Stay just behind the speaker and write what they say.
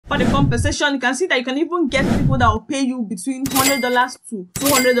the compensation, you can see that you can even get people that will pay you between $100 to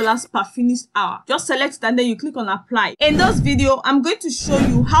 $200 per finished hour. Just select it and then you click on apply. In this video, I'm going to show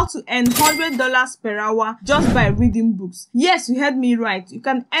you how to earn $100 per hour just by reading books. Yes, you heard me right. You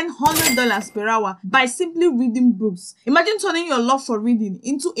can earn $100 per hour by simply reading books. Imagine turning your love for reading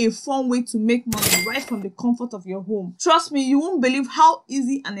into a fun way to make money right from the comfort of your home. Trust me, you won't believe how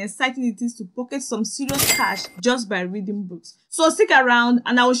easy and exciting it is to pocket some serious cash just by reading books. So stick around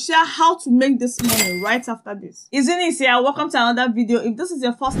and I will share how to make this money right after this. Izini here, welcome to another video. If this is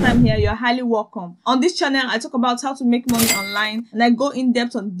your first time here, you're highly welcome. On this channel, I talk about how to make money online and I go in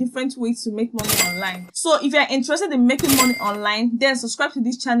depth on different ways to make money online. So if you're interested in making money online, then subscribe to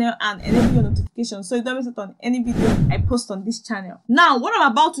this channel and enable your notifications so you don't miss out on any video I post on this channel. Now, what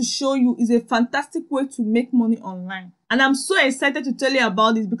I'm about to show you is a fantastic way to make money online. And I'm so excited to tell you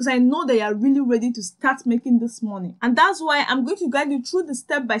about this because I know that you are really ready to start making this money. And that's why I'm going to guide you through the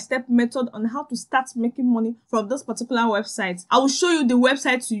step-by-step method on how to start making money from this particular website. I will show you the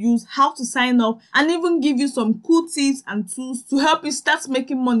website to use, how to sign up, and even give you some cool tips and tools to help you start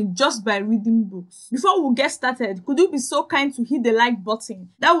making money just by reading books. Before we get started, could you be so kind to hit the like button?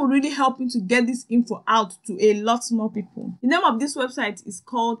 That will really help me to get this info out to a lot more people. The name of this website is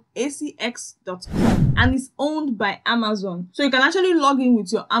called acx.com and it's owned by Amazon. So you can actually log in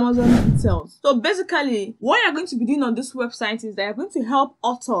with your Amazon details. So basically, what you're going to be doing on this website is that you're going to help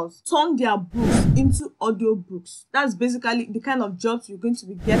authors turn their books into audiobooks. That's basically the kind of jobs you're going to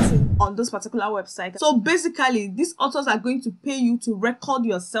be getting on this particular website. So basically, these authors are going to pay you to record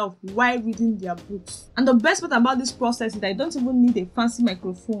yourself while reading their books. And the best part about this process is that you don't even need a fancy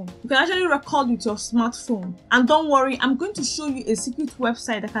microphone. You can actually record with your smartphone. And don't worry, I'm going to show you a secret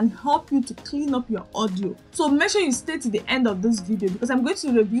website that can help you to clean up your audio. So make sure you stay to the end of this video because I'm going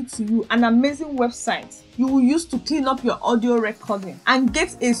to review to you an amazing website you will use to clean up your audio recording and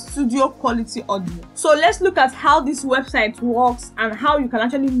get a studio quality audio. So let's look at how this website works and how you can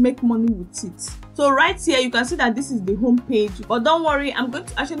actually make money with it. So right here, you can see that this is the home page, but don't worry, I'm going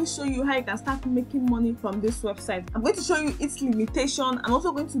to actually show you how you can start making money from this website. I'm going to show you its limitation. I'm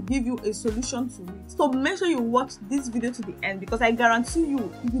also going to give you a solution to it. So make sure you watch this video to the end because I guarantee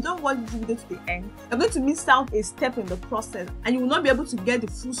you, if you don't watch this video to the end, you're going to miss out a step in the process and you will not be able to get the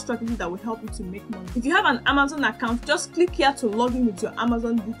full strategy that will help you to make money. If you have an Amazon account, just click here to log in with your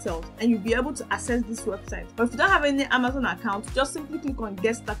Amazon details and you'll be able to access this website. But if you don't have any Amazon account, just simply click on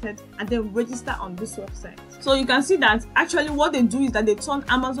get started and then register on this website. So you can see that actually what they do is that they turn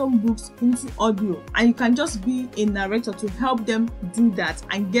Amazon books into audio and you can just be a narrator to help them do that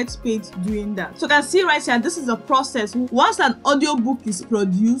and get paid doing that. So you can see right here, this is a process. Once an audio book is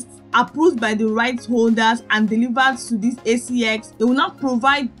produced, approved by the rights holders and delivered to this ACX, they will now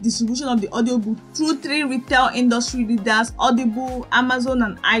provide distribution of the audiobook through 3 retail industry leaders: Audible, Amazon,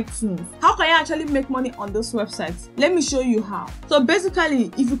 and iTunes. How can you actually make money on this website? Let me show you how. So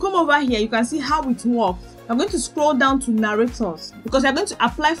basically, if you come over here, you can see how it works. I'm going to scroll down to narrators because you're going to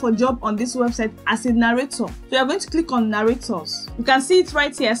apply for a job on this website as a narrator. So you're going to click on narrators. You can see it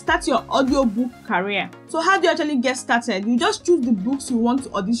right here, start your audiobook career. So how do you actually get started? You just choose the books you want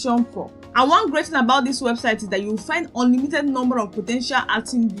to audition for. And one great thing about this website is that you'll find unlimited number of potential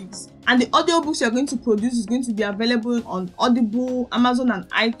acting gigs. And the audiobooks you're going to produce is going to be available on Audible, Amazon, and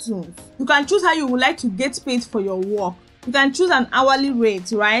iTunes. You can choose how you would like to get paid for your work. You can choose an hourly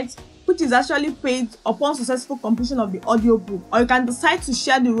rate, right, which is actually paid upon successful completion of the audiobook, or you can decide to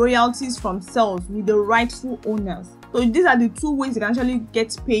share the royalties from sales with the rightful owners. So these are the 2 ways you can actually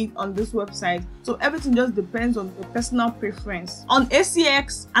get paid on this website. So everything just depends on your personal preference. On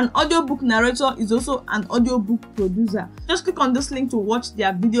ACX, an audiobook narrator is also an audiobook producer. Just click on this link to watch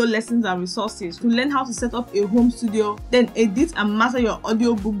their video lessons and resources to learn how to set up a home studio, then edit and master your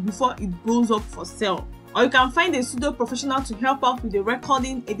audiobook before it goes up for sale. Or you can find a studio professional to help out with the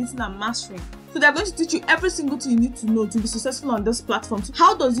recording, editing, and mastering. So they're going to teach you every single thing you need to know to be successful on this platform. So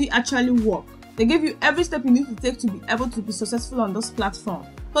how does it actually work? They give you every step you need to take to be able to be successful on this platform.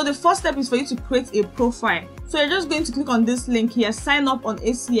 So the first step is for you to create a profile. So you're just going to click on this link here, sign up on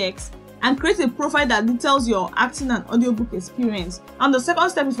ACX, and create a profile that details your acting and audiobook experience. And the second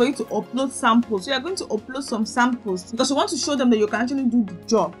step is for you to upload samples. So you're going to upload some samples because you want to show them that you can actually do the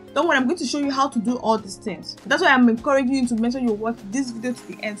job. Don't worry, I'm going to show you how to do all these things. That's why I'm encouraging you to make sure you watch this video to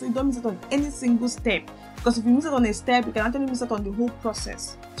the end so you don't miss out on any single step. Because if you miss out on a step, you can actually miss out on the whole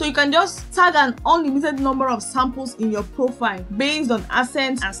process. So you can just tag an unlimited number of samples in your profile based on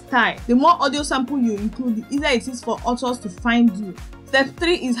accent and style. The more audio sample you include, the easier it is for authors to find you. Step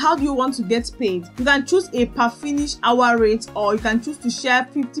 3 is how do you want to get paid? You can choose a per finished hour rate, or you can choose to share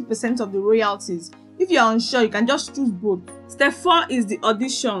 50% of the royalties. If you are unsure, you can just choose both. Step 4 is the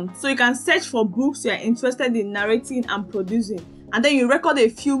audition. So you can search for books you are interested in narrating and producing, and then you record a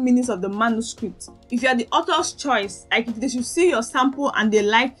few minutes of the manuscript. If you are the author's choice, like if they should see your sample and they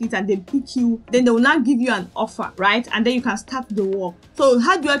like it and they pick you, then they will now give you an offer, right? And then you can start the work. So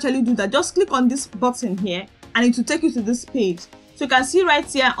how do you actually do that? Just click on this button here and it will take you to this page. So you can see right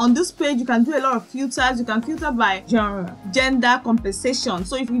here on this page, you can do a lot of filters. You can filter by genre, gender, compensation.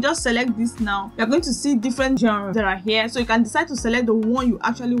 So if you just select this now, you're going to see different genres that are here. So you can decide to select the one you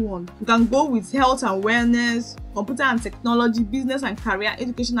actually want. You can go with health and wellness, computer and technology, business and career,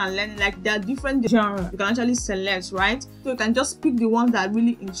 education and learning. Like there are different genres you can actually select, right? So you can just pick the ones that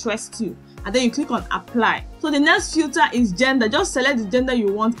really interest you, and then you click on apply. So the next filter is gender. Just select the gender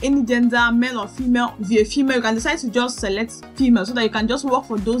you want, any gender, male or female. If you're a female, you can decide to just select female so that you can just work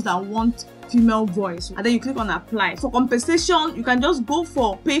for those that want female voice, and then you click on apply. For compensation, you can just go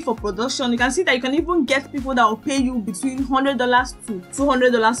for pay for production. You can see that you can even get people that will pay you between $100 to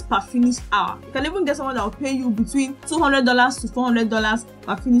 $200 per finished hour. You can even get someone that will pay you between $200 to $400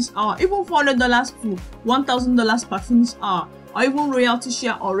 per finished hour, even $400 to $1,000 per finished hour, or even royalty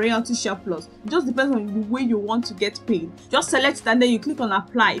share or royalty share plus. It just depends on the way you want to get paid. Just select it and then you click on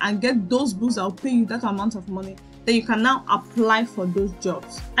apply and get those books that will pay you that amount of money. Then you can now apply for those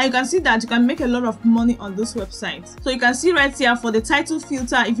jobs, and you can see that you can make a lot of money on this website. So you can see right here for the title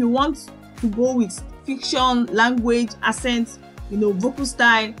filter, if you want to go with fiction, language, accent, vocal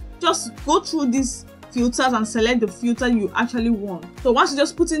style, just go through these filters and select the filter you actually want. So once you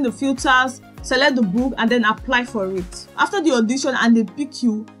just put in the filters, select the book and then apply for it. After the audition and they pick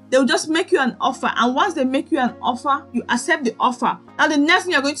you, they'll just make you an offer, and once they make you an offer, you accept the offer. Now the next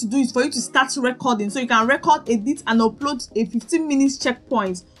thing you're going to do is for you to start recording. So you can record, edit and upload a 15 minutes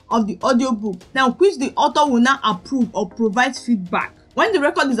checkpoint of the audiobook, now which the author will now approve or provide feedback. When the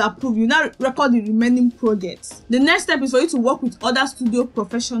record is approved, you now record the remaining projects. The next step is for you to work with other studio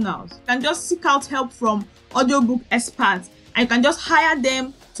professionals. You can just seek out help from audiobook experts, and you can just hire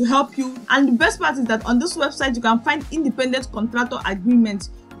them to help you. And the best part is that on this website, you can find independent contractor agreements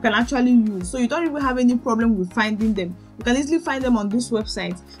you can actually use. So you don't even have any problem with finding them. You can easily find them on this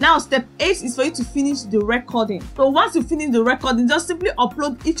website. Now, step 8 is for you to finish the recording. So once you finish the recording, just simply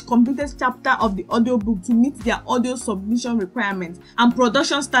upload each completed chapter of the audiobook to meet their audio submission requirements and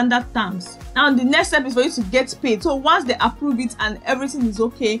production standard terms. Now, the next step is for you to get paid. So once they approve it and everything is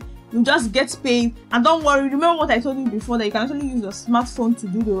okay, you just get paid. And don't worry, remember what I told you before, that you can actually use your smartphone to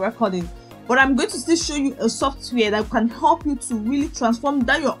do the recording. But I'm going to still show you a software that can help you to really transform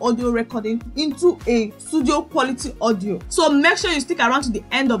that your audio recording into a studio quality audio. So make sure you stick around to the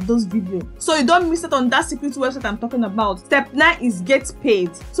end of this video so you don't miss out on that secret website I'm talking about. Step 9 is get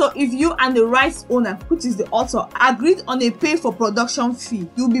paid. So if you and the rights owner, which is the author, agreed on a pay for production fee,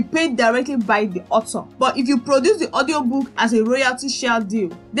 you'll be paid directly by the author. But if you produce the audiobook as a royalty share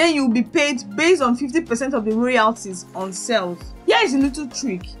deal, then you'll be paid based on 50% of the royalties on sales. Here is a little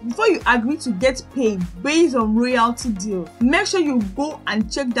trick. Before you agree to get paid based on royalty deal, make sure you go and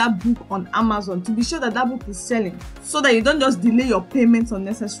check that book on Amazon to be sure that that book is selling, so that you don't just delay your payments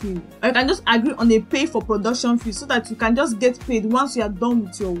unnecessarily. Or you can just agree on a pay for production fee so that you can just get paid once you are done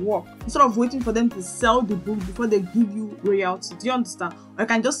with your work, instead of waiting for them to sell the book before they give you royalty. Do you understand? Or you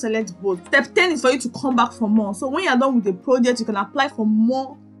can just select both. Step 10 is for you to come back for more. So when you are done with the project, you can apply for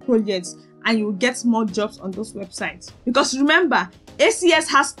more projects and you will get more jobs on those websites. Because remember, ACS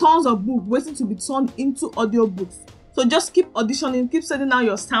has tons of books waiting to be turned into audiobooks. So just keep auditioning, keep sending out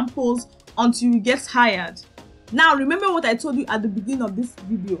your samples until you get hired. Now remember what I told you at the beginning of this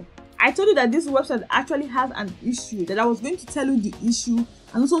video. I told you that this website actually has an issue, that I was going to tell you the issue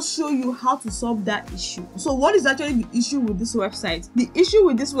and also show you how to solve that issue. So what is actually the issue with this website? The issue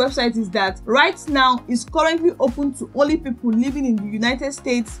with this website is that right now it's currently open to only people living in the United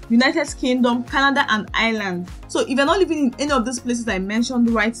States, United Kingdom, Canada and Ireland. So if you're not living in any of these places I mentioned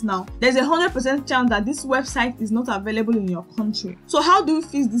right now, there's a 100% chance that this website is not available in your country. So how do we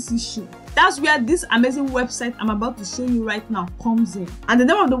fix this issue? That's where this amazing website I'm about to show you right now comes in. And the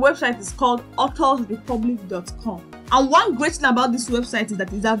name of the website is called authorsrepublic.com. And one great thing about this website is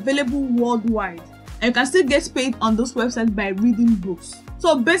that it's available worldwide, and you can still get paid on those websites by reading books.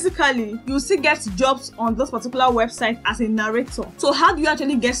 So basically, you still get jobs on this particular website as a narrator. So how do you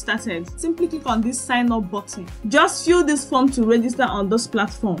actually get started? Simply click on this sign up button. Just fill this form to register on this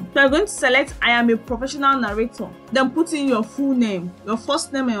platform. So you're going to select I am a professional narrator. Then put in your full name, your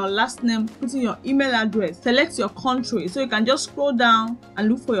first name and your last name. Put in your email address. Select your country. So you can just scroll down and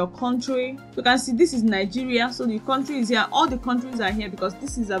look for your country. You can see this is Nigeria, so the country is here. All the countries are here because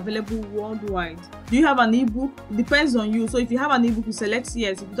this is available worldwide. Do you have an ebook? It depends on you. So if you have an ebook, you select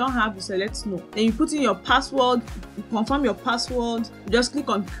yes. If you don't have, you select no. Then you put in your password, you confirm your password, you just click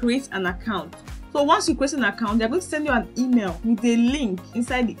on create an account. So once you create an account, they're going to send you an email with a link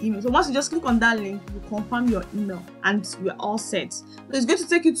inside the email. So once you just click on that link, you confirm your email and you're all set. So it's going to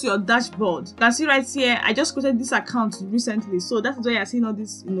take you to your dashboard. You can see right here, I just created this account recently. So that's why you're seeing all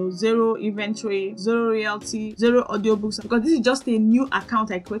this, zero inventory, zero royalty, zero audiobooks, because this is just a new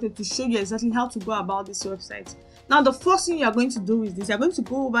account I created to show you exactly how to go about this website. Now, the first thing you're going to do is this. You're going to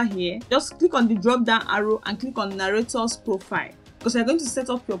go over here, just click on the drop down arrow and click on narrator's profile, because you're going to set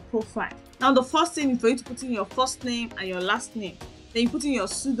up your profile. Now, the first thing is for you to put in your first name and your last name. Then you put in your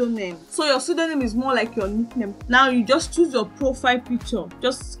pseudonym. So your pseudonym is more like your nickname. Now you just choose your profile picture.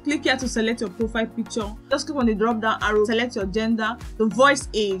 Just click here to select your profile picture. Just click on the drop down arrow, select your gender, the voice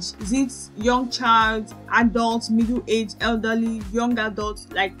age. Is it young child, adult, middle age, elderly, young adult?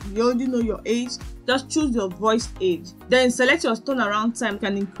 Like you already know your age. Just choose your voice age. Then select your turnaround time. You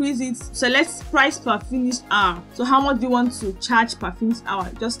can increase it. Select price per finished hour. So how much do you want to charge per finished hour?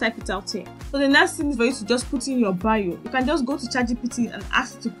 Just type it out here. So the next thing is for you to just put in your bio. You can just go to ChatGPT and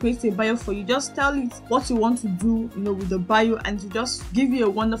ask it to create a bio for you. Just tell it what you want to do, with the bio, and to just give you a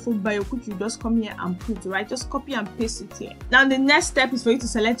wonderful bio, which you just come here and put, right? Just copy and paste it here. Now the next step is for you to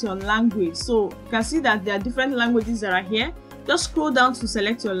select your language. So you can see that there are different languages that are here. Just scroll down to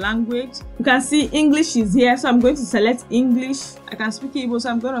select your language. You can see English is here, so I'm going to select English. I can speak Igbo, so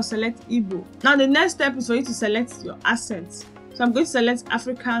I'm going to select Igbo. Now the next step is for you to select your accent. So I'm going to select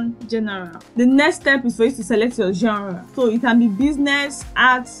African General. The next step is for you to select your genre. So it can be business,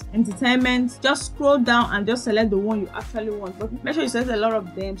 arts, entertainment. Just scroll down and just select the one you actually want. But make sure you select a lot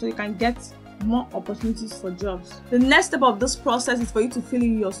of them so you can get more opportunities for jobs. The next step of this process is for you to fill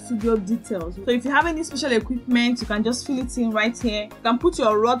in your studio details. So if you have any special equipment, you can just fill it in right here. You can put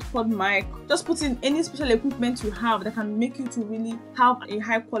your rod pod mic. Just put in any special equipment you have that can make you to really have a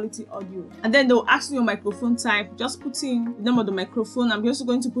high quality audio. And then they'll ask you your microphone type. Just put in the name of the microphone. I'm also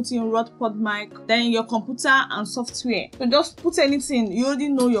going to put in rod pod mic. Then your computer and software. So just put anything. You already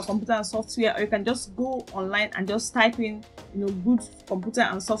know your computer and software, or you can just go online and just type in good computer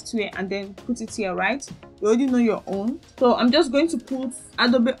and software and then put it here, right? You already know your own. So I'm just going to put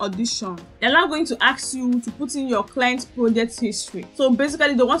Adobe Audition. They're now going to ask you to put in your client's project history. So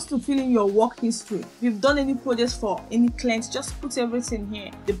basically they want you to fill in your work history. If you've done any projects for any client, just put everything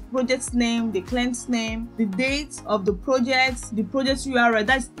here. The project's name, the client's name, the date of the project, the project URL,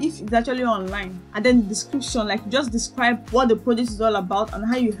 that's if it's actually online. And then the description, like just describe what the project is all about and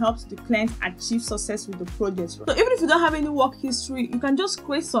how you helped the client achieve success with the project. So even if you don't have any work history, you can just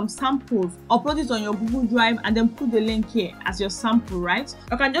create some samples, upload it on your Google Drive, and then put the link here as your sample, right?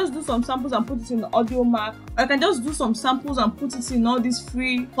 You can just do some samples and put it in the Audio Mac. Or you can just do some samples and put it in all these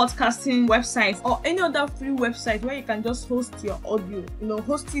free podcasting websites or any other free website where you can just host your audio.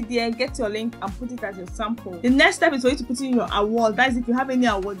 Host it there, get your link and put it as your sample. The next step is for you to put in your award. That is, if you have any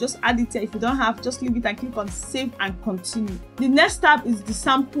award, just add it here. If you don't have, just leave it and click on save and continue. The next step is the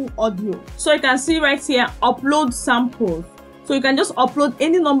sample audio. So you can see right here, upload samples. So you can just upload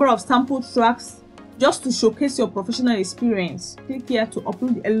any number of sample tracks just to showcase your professional experience. Click here to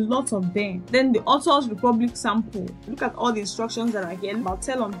upload a lot of them. Then the Authors Republic sample. Look at all the instructions that are here. About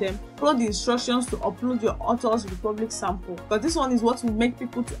 10 of them. Follow the instructions to upload your Authors Republic sample, because this one is what will make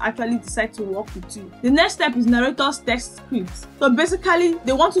people to actually decide to work with you. The next step is narrator's text scripts. So basically,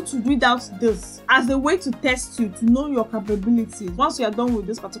 they want you to read out this as a way to test you, to know your capabilities. Once you are done with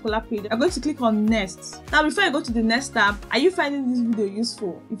this particular page, you're going to click on next. Now, before you go to the next tab, are you finding this video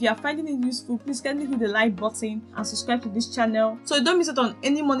useful? If you are finding it useful, please kindly hit the like button and subscribe to this channel so you don't miss out on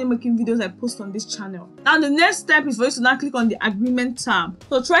any money making videos I post on this channel. Now the next step is for you to now click on the agreement tab.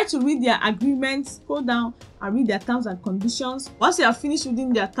 So try to read their agreement, scroll down and read their terms and conditions. Once you have finished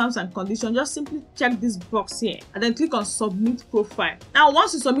reading their terms and conditions, just simply check this box here and then click on submit profile. Now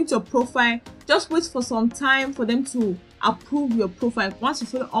once you submit your profile, just wait for some time for them to approve your profile. Once you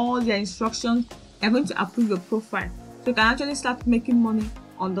follow all their instructions, they're going to approve your profile, so you can actually start making money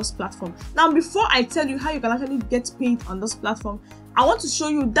on this platform. Now before I tell you how you can actually get paid on this platform, I want to show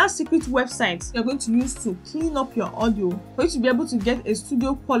you that secret website you're going to use to clean up your audio for you to be able to get a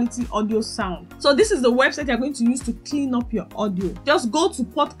studio quality audio sound. So this is the website you're going to use to clean up your audio. Just go to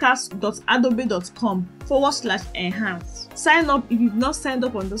podcast.adobe.com/enhance. Sign up if you've not signed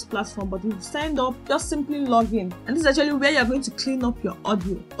up on this platform, but if you've signed up, just simply log in. And this is actually where you're going to clean up your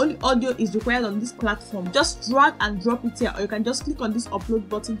audio. Only audio is required on this platform. Just drag and drop it here, or you can just click on this upload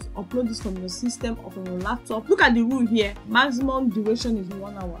button to upload this from your system or from your laptop. Look at the rule here. Maximum duration is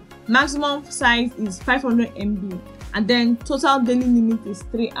 1 hour. Maximum size is 500 MB. And then total daily limit is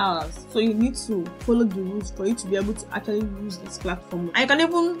 3 hours. So you need to follow the rules for you to be able to actually use this platform. And you can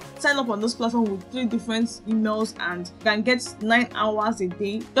even sign up on this platform with 3 different emails and you can get 9 hours a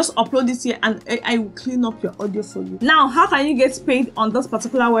day. Just upload this here and AI will clean up your audio for you. Now, how can you get paid on this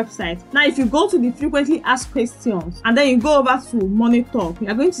particular website? Now, if you go to the frequently asked questions and then you go over to Money Talk, you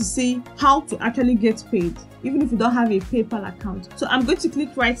are going to see how to actually get paid, even if you don't have a PayPal account. So I'm going to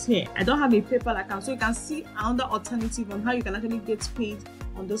click right here. I don't have a PayPal account, so you can see another alternative on how you can actually get paid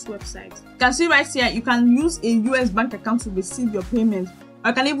on this website. You can see right here, you can use a US bank account to receive your payment, or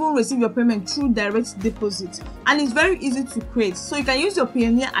you can even receive your payment through direct deposit. And it's very easy to create. So you can use your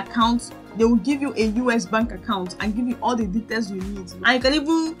Pioneer account. They will give you a US bank account and give you all the details you need. And you can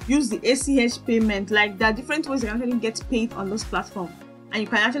even use the ACH payment. Like, there are different ways you can actually get paid on this platform. And you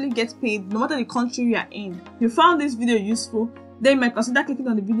can actually get paid no matter the country you are in. If you found this video useful, then you might consider clicking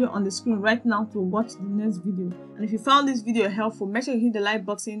on the video on the screen right now to watch the next video. And if you found this video helpful, make sure you hit the like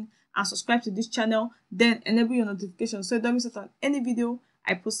button and subscribe to this channel, then enable your notifications so you don't miss out on any video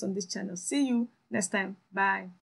I post on this channel. See you next time. Bye.